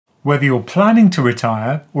Whether you're planning to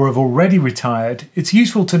retire or have already retired, it's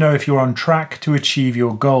useful to know if you're on track to achieve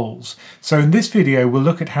your goals. So in this video, we'll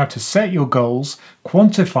look at how to set your goals,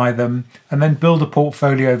 quantify them, and then build a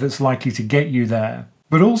portfolio that's likely to get you there.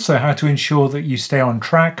 But also how to ensure that you stay on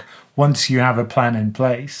track once you have a plan in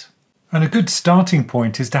place. And a good starting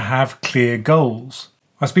point is to have clear goals.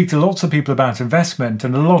 I speak to lots of people about investment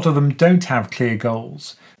and a lot of them don't have clear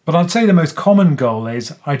goals. But I'd say the most common goal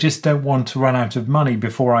is I just don't want to run out of money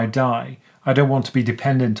before I die. I don't want to be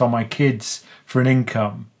dependent on my kids for an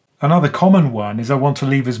income. Another common one is I want to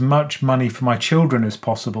leave as much money for my children as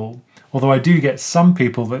possible. Although I do get some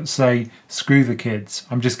people that say, screw the kids,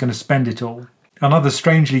 I'm just going to spend it all. Another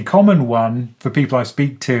strangely common one for people I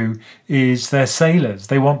speak to is they're sailors.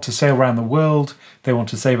 They want to sail around the world, they want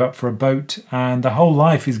to save up for a boat, and their whole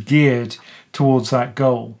life is geared towards that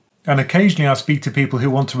goal. And occasionally I speak to people who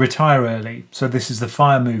want to retire early, so this is the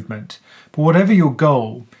FIRE movement. But whatever your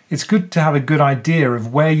goal, it's good to have a good idea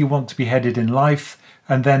of where you want to be headed in life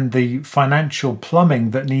and then the financial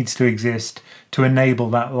plumbing that needs to exist to enable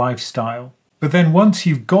that lifestyle. But then once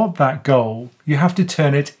you've got that goal, you have to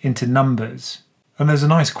turn it into numbers. And there's a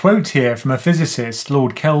nice quote here from a physicist,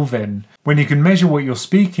 Lord Kelvin. When you can measure what you're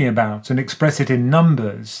speaking about and express it in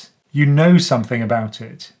numbers, you know something about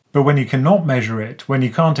it. But when you cannot measure it, when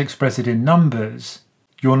you can't express it in numbers,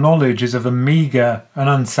 your knowledge is of a meagre and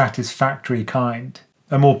unsatisfactory kind.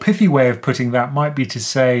 A more pithy way of putting that might be to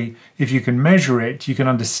say, if you can measure it, you can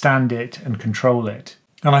understand it and control it.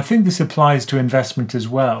 And I think this applies to investment as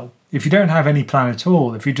well. If you don't have any plan at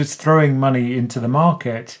all, if you're just throwing money into the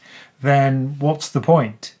market, then what's the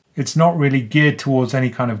point? It's not really geared towards any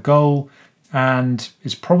kind of goal, and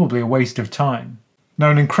it's probably a waste of time. Now,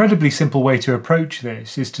 an incredibly simple way to approach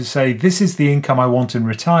this is to say, this is the income I want in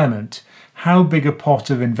retirement. How big a pot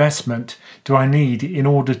of investment do I need in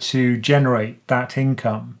order to generate that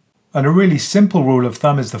income? And a really simple rule of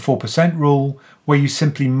thumb is the 4% rule, where you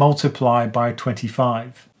simply multiply by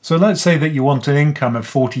 25. So let's say that you want an income of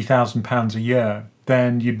 £40,000 a year.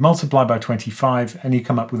 Then you'd multiply by 25 and you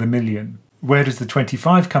come up with £1 million. Where does the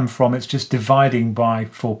 25 come from? It's just dividing by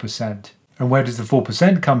 4%. And where does the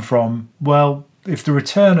 4% come from? Well, if the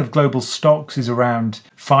return of global stocks is around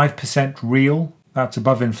 5% real, that's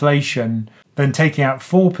above inflation, then taking out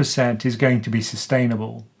 4% is going to be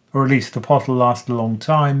sustainable. Or at least the pot will last a long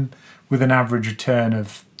time with an average return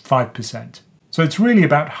of 5%. So it's really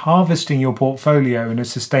about harvesting your portfolio in a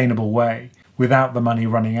sustainable way without the money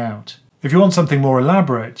running out. If you want something more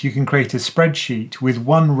elaborate, you can create a spreadsheet with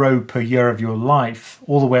 1 row per year of your life,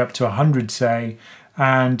 all the way up to 100, say,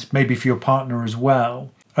 and maybe for your partner as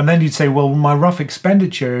well. And then you'd say, well, my rough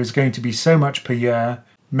expenditure is going to be so much per year.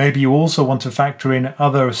 Maybe you also want to factor in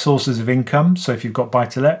other sources of income. So if you've got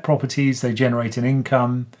buy-to-let properties, they generate an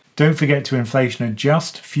income. Don't forget to inflation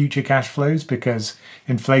adjust future cash flows because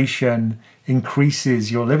inflation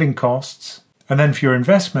increases your living costs. And then for your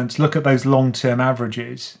investments, look at those long-term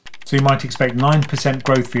averages. So you might expect 9%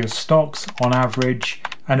 growth for your stocks on average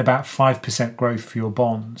and about 5% growth for your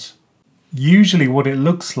bonds. Usually what it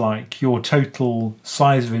looks like, your total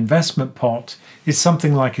size of investment pot, is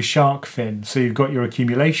something like a shark fin. So you've got your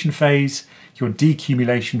accumulation phase, your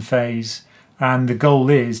decumulation phase, and the goal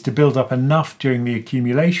is to build up enough during the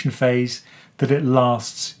accumulation phase that it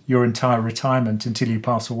lasts your entire retirement until you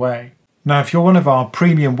pass away. Now, if you're one of our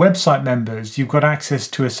premium website members, you've got access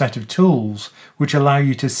to a set of tools which allow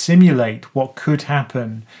you to simulate what could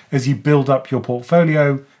happen as you build up your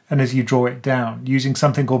portfolio and as you draw it down using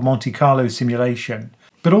something called Monte Carlo simulation.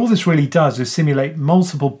 But all this really does is simulate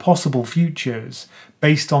multiple possible futures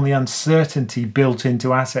based on the uncertainty built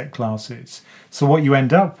into asset classes. So what you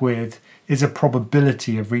end up with is a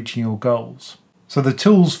probability of reaching your goals. So the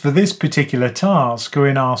tools for this particular task are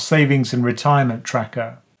in our savings and retirement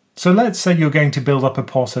tracker. So let's say you're going to build up a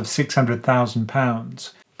pot of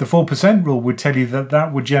 £600,000. The 4% rule would tell you that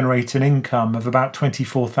that would generate an income of about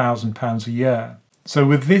 £24,000 a year. So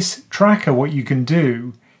with this tracker, what you can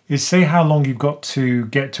do is say how long you've got to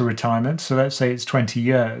get to retirement. So let's say it's 20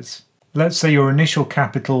 years. Let's say your initial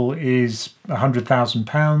capital is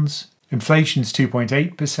 £100,000. Inflation's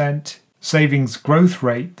 2.8%. Savings growth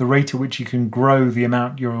rate, the rate at which you can grow the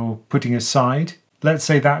amount you're putting aside. Let's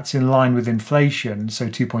say that's in line with inflation, so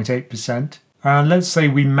 2.8%. And let's say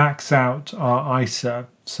we max out our ISA,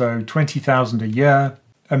 so 20,000 a year.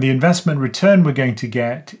 And the investment return we're going to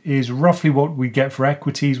get is roughly what we get for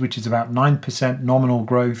equities, which is about 9% nominal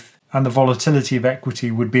growth. And the volatility of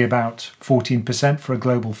equity would be about 14% for a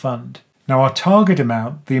global fund. Now our target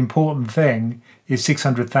amount, the important thing, is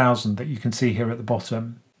 600,000 that you can see here at the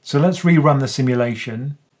bottom. So let's rerun the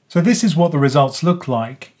simulation. So this is what the results look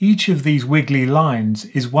like. Each of these wiggly lines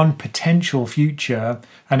is one potential future,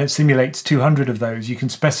 and it simulates 200 of those. You can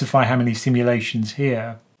specify how many simulations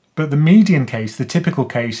here. But the median case, the typical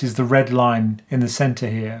case, is the red line in the center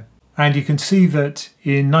here. And you can see that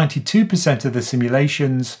in 92% of the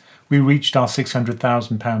simulations, we reached our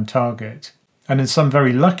 £600,000 target. And in some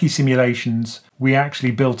very lucky simulations, we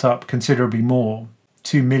actually built up considerably more,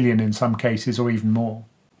 2 million in some cases or even more.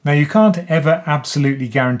 Now you can't ever absolutely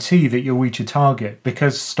guarantee that you'll reach a target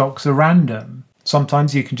because stocks are random.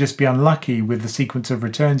 Sometimes you can just be unlucky with the sequence of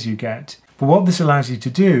returns you get. But what this allows you to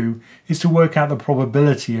do is to work out the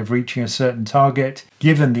probability of reaching a certain target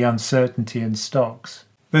given the uncertainty in stocks.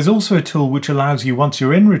 There's also a tool which allows you, once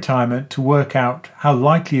you're in retirement, to work out how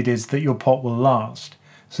likely it is that your pot will last.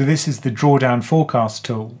 So this is the drawdown forecast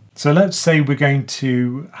tool. So let's say we're going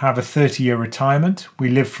to have a 30-year retirement. We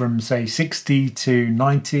live from, say, 60 to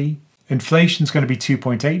 90. Inflation's going to be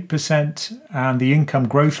 2.8%, and the income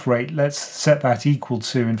growth rate, let's set that equal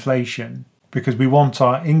to inflation because we want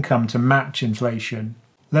our income to match inflation.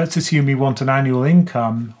 Let's assume we want an annual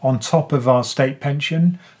income on top of our state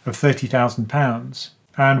pension of £30,000.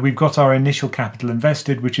 And we've got our initial capital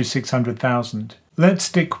invested, which is 600,000. Let's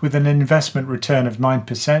stick with an investment return of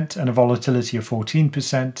 9% and a volatility of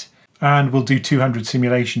 14%, and we'll do 200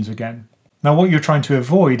 simulations again. Now what you're trying to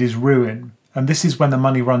avoid is ruin, and this is when the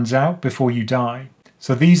money runs out before you die.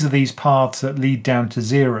 So these are these paths that lead down to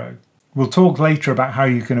zero. We'll talk later about how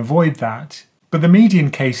you can avoid that, but the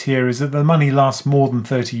median case here is that the money lasts more than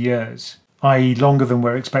 30 years, i.e. longer than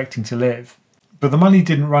we're expecting to live. But the money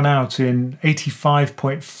didn't run out in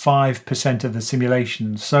 85.5% of the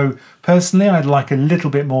simulations. So personally, I'd like a little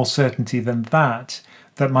bit more certainty than that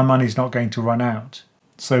my money's not going to run out.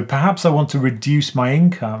 So perhaps I want to reduce my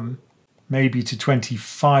income maybe to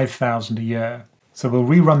 25,000 a year. So we'll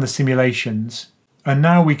rerun the simulations. And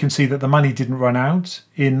now we can see that the money didn't run out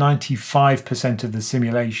in 95% of the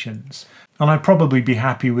simulations. And I'd probably be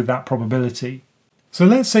happy with that probability. So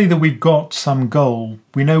let's say that we've got some goal.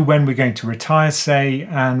 We know when we're going to retire, say,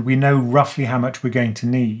 and we know roughly how much we're going to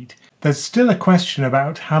need. There's still a question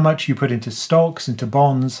about how much you put into stocks, into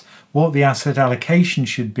bonds, what the asset allocation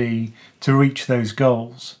should be to reach those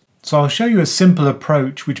goals. So I'll show you a simple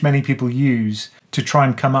approach which many people use to try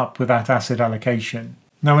and come up with that asset allocation.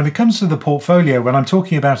 Now, when it comes to the portfolio, when I'm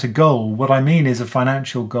talking about a goal, what I mean is a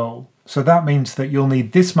financial goal. So that means that you'll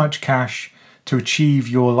need this much cash to achieve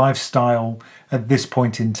your lifestyle at this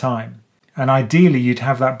point in time. And ideally, you'd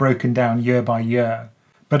have that broken down year by year.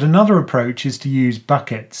 But another approach is to use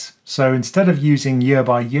buckets. So instead of using year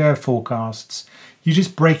by year forecasts, you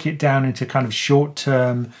just break it down into kind of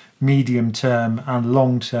short-term, medium-term, and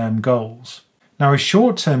long-term goals. Now, a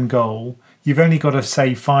short-term goal, you've only got a,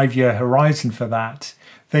 say, 5-year horizon for that.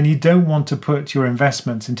 Then you don't want to put your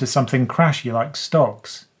investments into something crashy like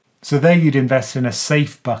stocks. So there you'd invest in a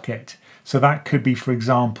safe bucket. So that could be, for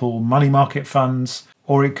example, money market funds,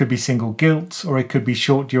 or it could be single gilts, or it could be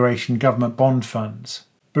short duration government bond funds.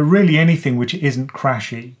 But really anything which isn't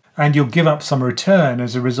crashy, and you'll give up some return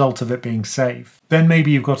as a result of it being safe. Then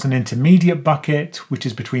maybe you've got an intermediate bucket, which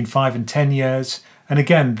is between 5 and 10 years. And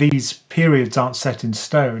again, these periods aren't set in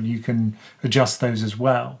stone. You can adjust those as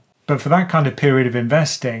well. But for that kind of period of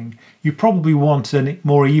investing, you probably want a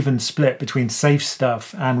more even split between safe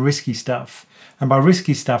stuff and risky stuff. And by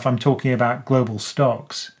risky stuff, I'm talking about global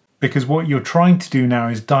stocks. Because what you're trying to do now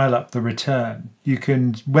is dial up the return. You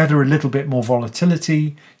can weather a little bit more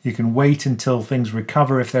volatility. You can wait until things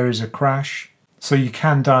recover if there is a crash. So you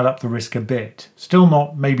can dial up the risk a bit. Still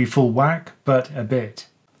not maybe full whack, but a bit.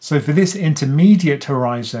 So for this intermediate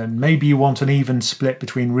horizon, maybe you want an even split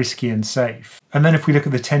between risky and safe. And then if we look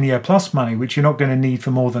at the 10-year plus money, which you're not going to need for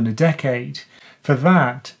more than a decade, for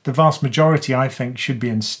that, the vast majority, I think, should be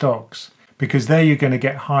in stocks. Because there you're going to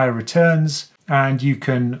get higher returns and you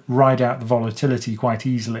can ride out the volatility quite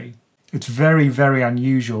easily. It's very, very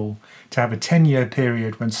unusual to have a 10-year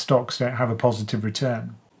period when stocks don't have a positive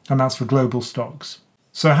return. And that's for global stocks.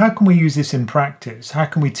 So how can we use this in practice? How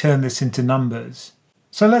can we turn this into numbers?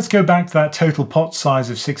 So let's go back to that total pot size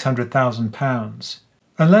of £600,000.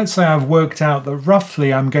 And let's say I've worked out that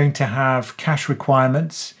roughly I'm going to have cash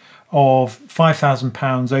requirements of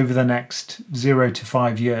 £5,000 over the next 0 to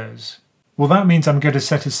 5 years. Well, that means I'm going to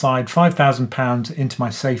set aside £5,000 into my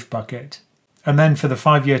safe bucket. And then for the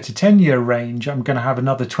 5-year to 10-year range, I'm going to have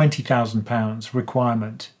another £20,000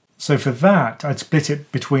 requirement. So for that, I'd split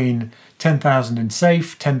it between 10,000 in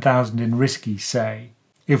safe, 10,000 in risky, say,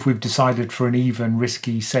 if we've decided for an even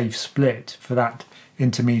risky safe split for that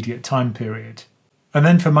intermediate time period. And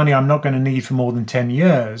then for money I'm not going to need for more than 10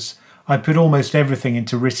 years, I put almost everything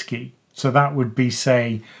into risky. So that would be,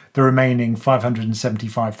 say, the remaining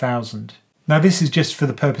 575,000. Now this is just for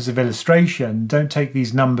the purpose of illustration. Don't take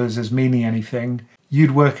these numbers as meaning anything.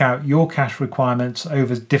 You'd work out your cash requirements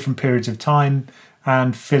over different periods of time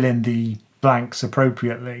and fill in the blanks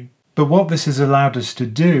appropriately. But what this has allowed us to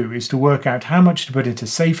do is to work out how much to put into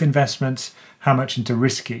safe investments, how much into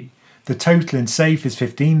risky. The total in safe is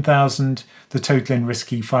 15,000, the total in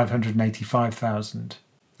risky 585,000.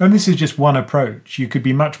 And this is just one approach. You could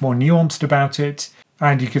be much more nuanced about it,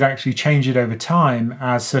 and you could actually change it over time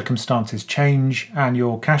as circumstances change and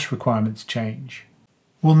your cash requirements change.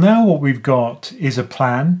 Well, now what we've got is a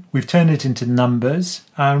plan. We've turned it into numbers,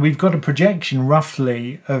 and we've got a projection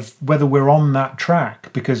roughly of whether we're on that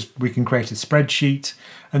track, because we can create a spreadsheet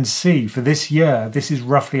and see for this year, this is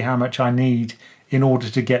roughly how much I need in order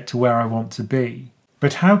to get to where I want to be.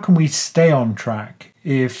 But how can we stay on track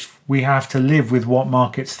if we have to live with what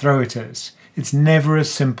markets throw at us? It's never a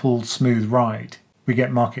simple, smooth ride. We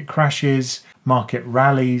get market crashes, market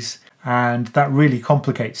rallies, and that really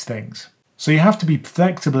complicates things. So you have to be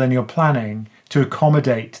flexible in your planning to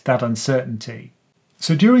accommodate that uncertainty.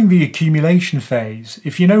 So during the accumulation phase,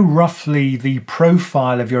 if you know roughly the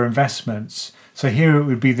profile of your investments, so here it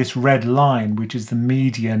would be this red line, which is the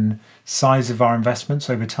median size of our investments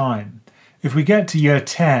over time. If we get to year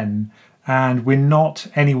 10 and we're not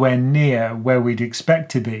anywhere near where we'd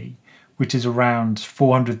expect to be, which is around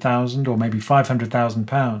 400,000 or maybe 500,000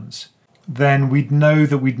 pounds, then we'd know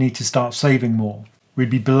that we'd need to start saving more. We'd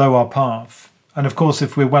be below our path. And of course,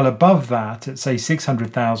 if we're well above that, at say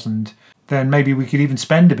 600,000, then maybe we could even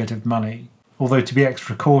spend a bit of money. Although to be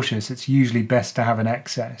extra cautious, it's usually best to have an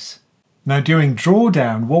excess. Now during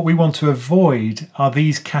drawdown, what we want to avoid are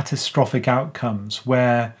these catastrophic outcomes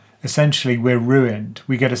where essentially we're ruined.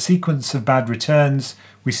 We get a sequence of bad returns,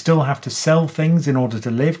 we still have to sell things in order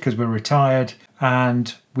to live because we're retired,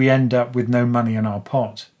 and we end up with no money in our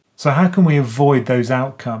pot. So how can we avoid those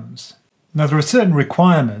outcomes? Now there are certain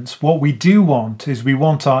requirements. What we do want is we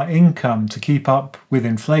want our income to keep up with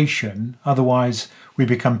inflation, otherwise we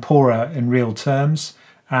become poorer in real terms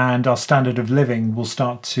and our standard of living will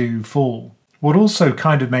start to fall. What also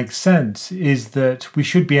kind of makes sense is that we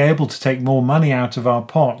should be able to take more money out of our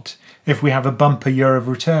pot if we have a bumper year of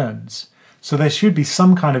returns. So there should be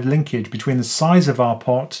some kind of linkage between the size of our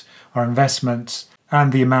pot, our investments,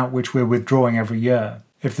 and the amount which we're withdrawing every year.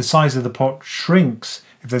 If the size of the pot shrinks,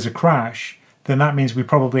 if there's a crash, then that means we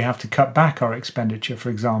probably have to cut back our expenditure, for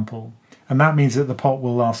example. And that means that the pot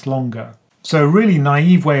will last longer. So a really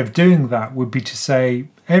naive way of doing that would be to say,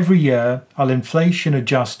 every year I'll inflation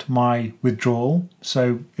adjust my withdrawal.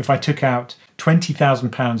 So if I took out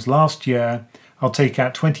 £20,000 last year, I'll take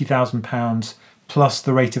out £20,000 plus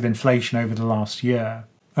the rate of inflation over the last year.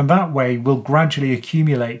 And that way we'll gradually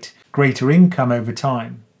accumulate greater income over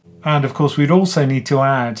time. And of course we'd also need to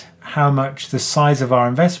add how much the size of our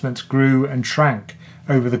investments grew and shrank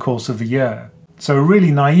over the course of the year. So a really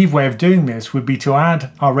naive way of doing this would be to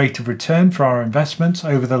add our rate of return for our investments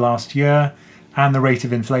over the last year and the rate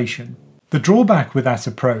of inflation. The drawback with that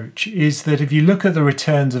approach is that if you look at the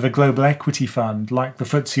returns of a global equity fund like the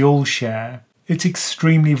FTSE All-Share, it's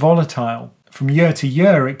extremely volatile. From year to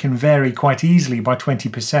year, it can vary quite easily by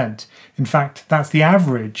 20%. In fact, that's the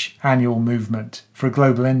average annual movement for a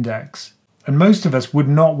global index. And most of us would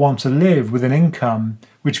not want to live with an income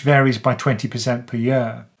which varies by 20% per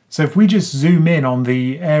year. So if we just zoom in on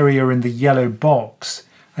the area in the yellow box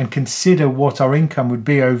and consider what our income would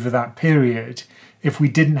be over that period if we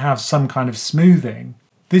didn't have some kind of smoothing,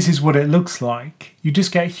 this is what it looks like. You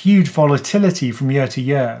just get huge volatility from year to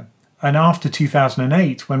year. And after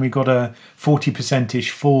 2008, when we got a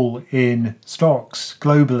 40%-ish fall in stocks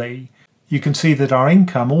globally, you can see that our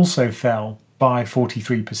income also fell by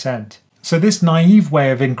 43%. So this naive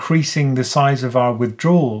way of increasing the size of our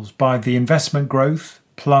withdrawals by the investment growth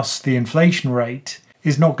plus the inflation rate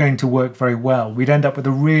is not going to work very well. We'd end up with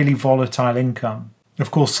a really volatile income.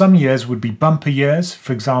 Of course, some years would be bumper years.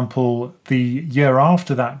 For example, the year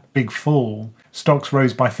after that big fall, stocks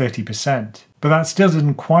rose by 30%. But that still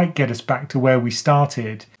doesn't quite get us back to where we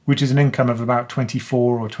started, which is an income of about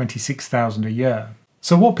 24 or 26,000 a year.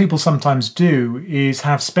 So what people sometimes do is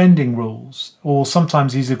have spending rules, or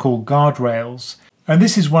sometimes these are called guardrails. And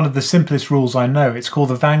this is one of the simplest rules I know. It's called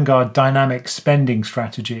the Vanguard Dynamic Spending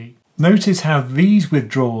Strategy. Notice how these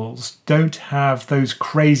withdrawals don't have those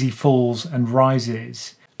crazy falls and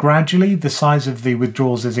rises. Gradually, the size of the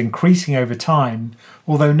withdrawals is increasing over time,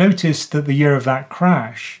 although notice that the year of that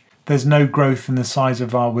crash, there's no growth in the size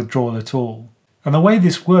of our withdrawal at all. And the way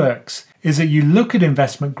this works is that you look at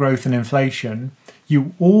investment growth and inflation,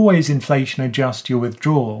 you always inflation adjust your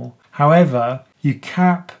withdrawal. However, you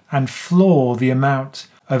cap and floor the amount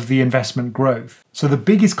of the investment growth. So the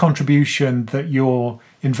biggest contribution that your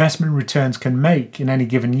investment returns can make in any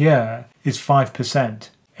given year is 5%.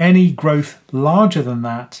 Any growth larger than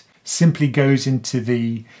that simply goes into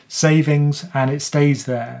the savings and it stays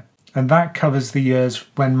there. And that covers the years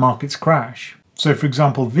when markets crash. So for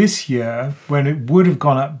example, this year, when it would have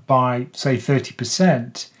gone up by, say,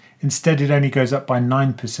 30%, instead it only goes up by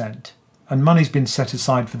 9%. And money's been set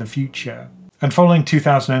aside for the future. And following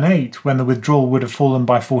 2008, when the withdrawal would have fallen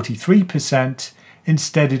by 43%,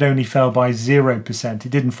 instead it only fell by 0%. It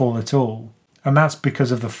didn't fall at all. And that's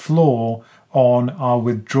because of the floor on our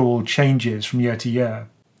withdrawal changes from year to year.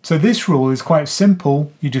 So this rule is quite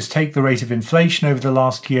simple. You just take the rate of inflation over the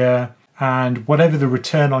last year, and whatever the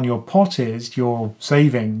return on your pot is, your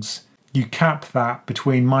savings, you cap that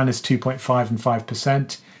between minus 2.5 and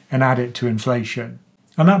 5% and add it to inflation.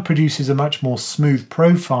 And that produces a much more smooth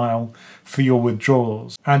profile for your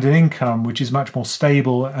withdrawals and an income which is much more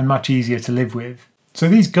stable and much easier to live with. So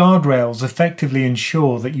these guardrails effectively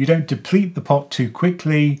ensure that you don't deplete the pot too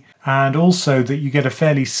quickly, and also that you get a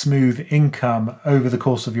fairly smooth income over the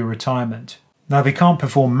course of your retirement. Now, they can't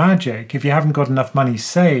perform magic. If you haven't got enough money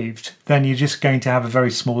saved, then you're just going to have a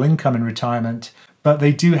very small income in retirement, but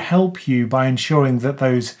they do help you by ensuring that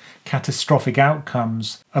those catastrophic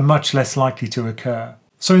outcomes are much less likely to occur.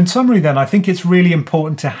 So in summary then, I think it's really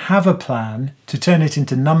important to have a plan, to turn it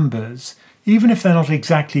into numbers. Even if they're not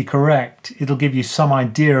exactly correct, it'll give you some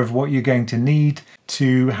idea of what you're going to need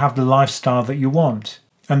to have the lifestyle that you want.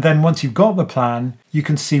 And then once you've got the plan, you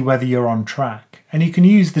can see whether you're on track. And you can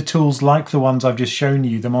use the tools like the ones I've just shown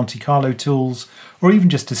you, the Monte Carlo tools, or even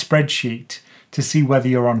just a spreadsheet to see whether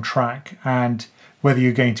you're on track and whether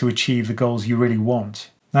you're going to achieve the goals you really want.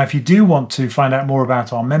 Now, if you do want to find out more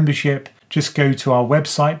about our membership, just go to our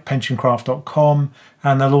website, PensionCraft.com,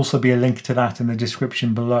 and there'll also be a link to that in the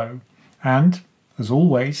description below. And, as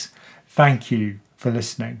always, thank you for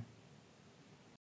listening.